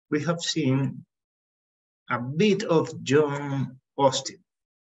we have seen a bit of John Austin.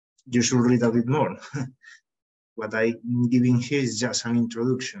 You should read a bit more. What I'm giving here is just an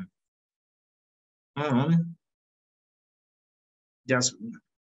introduction. Just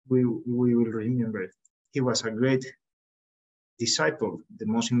we will remember, he was a great disciple, the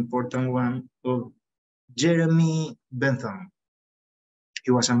most important one, of Jeremy Bentham.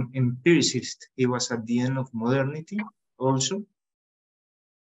 He was an empiricist. He was at the end of modernity also.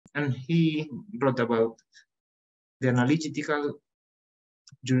 And he wrote about the analytical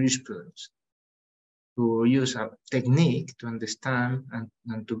jurisprudence, to use a technique to understand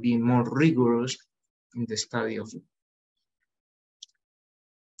and to be more rigorous in the study of law.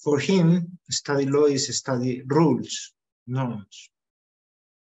 For him, study law is study rules, norms.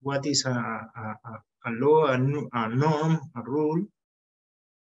 What is a law, a norm, a rule?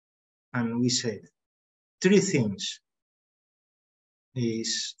 And we said three things.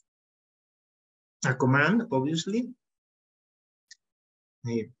 Is a command, obviously,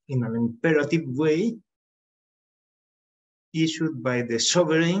 in an imperative way, issued by the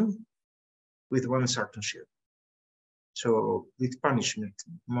sovereign with one certain. So with punishment,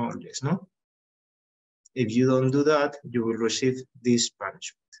 more or less, no? If you don't do that, you will receive this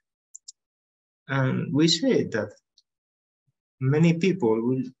punishment. And we say that many people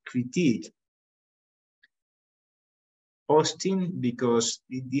will critique Austin because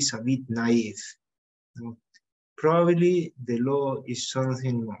it is a bit naive. Probably the law is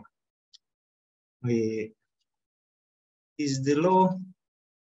something more. Is the law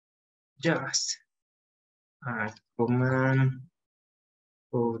just a command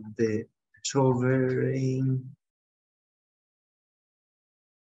of the sovereign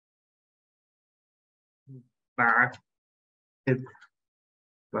backed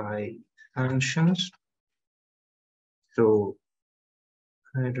by sanctions? So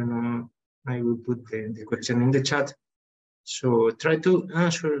I don't know, I will put the question in the chat. So try to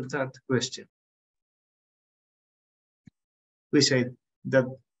answer that question. We said that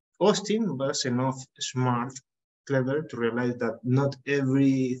Austin was enough smart, clever to realize that not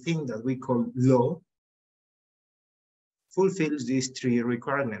everything that we call law fulfills these three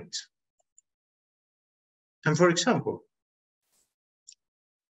requirements. And for example,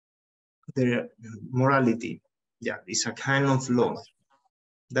 the morality, yeah, is a kind of law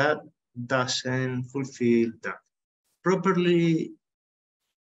that doesn't fulfill that. Properly,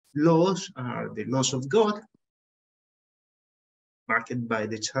 laws are the laws of God, backed by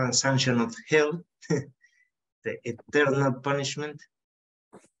the sanction of hell, the eternal punishment,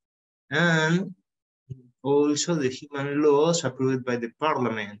 and also the human laws approved by the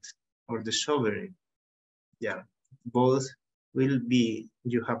parliament or the sovereign. Yeah, both will be,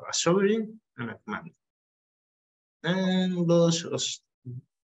 you have a sovereign and a command. And laws of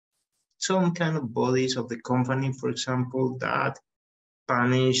some kind of bodies of the company, for example, that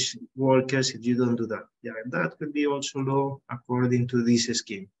punish workers if you don't do that. Yeah, that could be also law according to this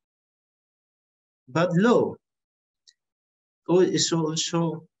scheme. But law is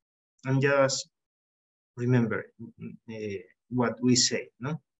also, and just remember what we say,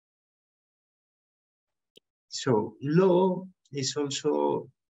 no? So law is also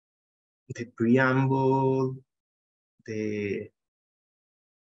the preamble, the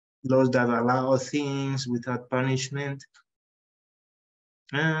laws that allow things without punishment,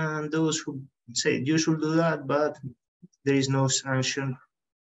 and those who say you should do that, but there is no sanction.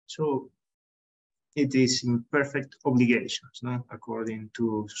 So it is imperfect obligations, no? According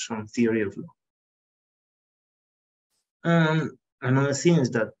to some theory of law. And another thing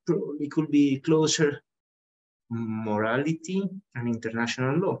is that probably could be closer, morality and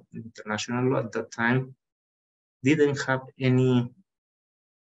international law. International law at that time didn't have any,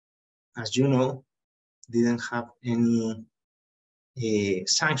 as you know, didn't have any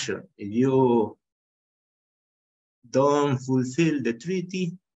sanction. If you don't fulfill the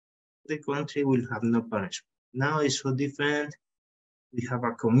treaty, the country will have no punishment. Now it's so different. We have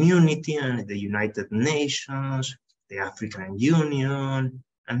a community and the United Nations, the African Union,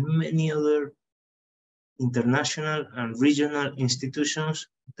 and many other international and regional institutions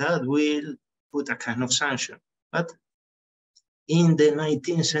that will put a kind of sanction. But in the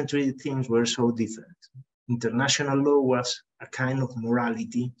 19th century, things were so different. International law was a kind of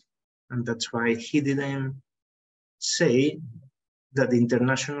morality, and that's why he didn't say that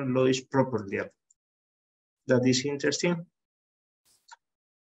international law is properly applied. That is interesting.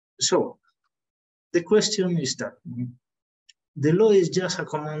 So the question is that the law is just a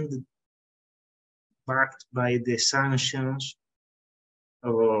command backed by the sanctions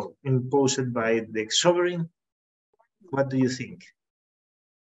or imposed by the sovereign. What do you think?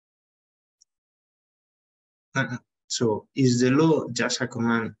 So is the law just a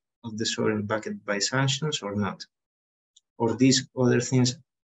command of the sovereign backed by sanctions or not? Or these other things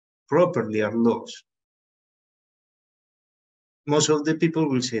properly are laws? Most of the people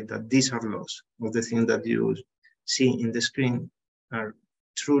will say that these are laws. All the things that you see in the screen are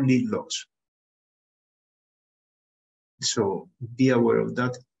truly laws. So be aware of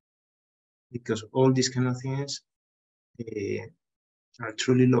that, because all these kind of things are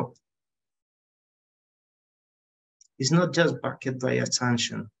truly law. It's not just backed by a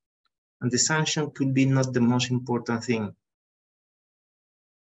sanction, and the sanction could be not the most important thing.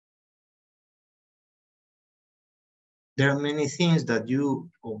 There are many things that you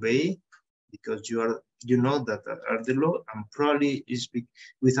obey because you know that are the law, and probably is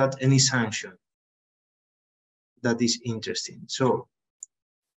without any sanction. That is interesting. So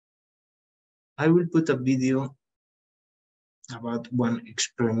I will put a video about one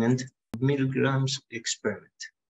experiment, milligrams experiment.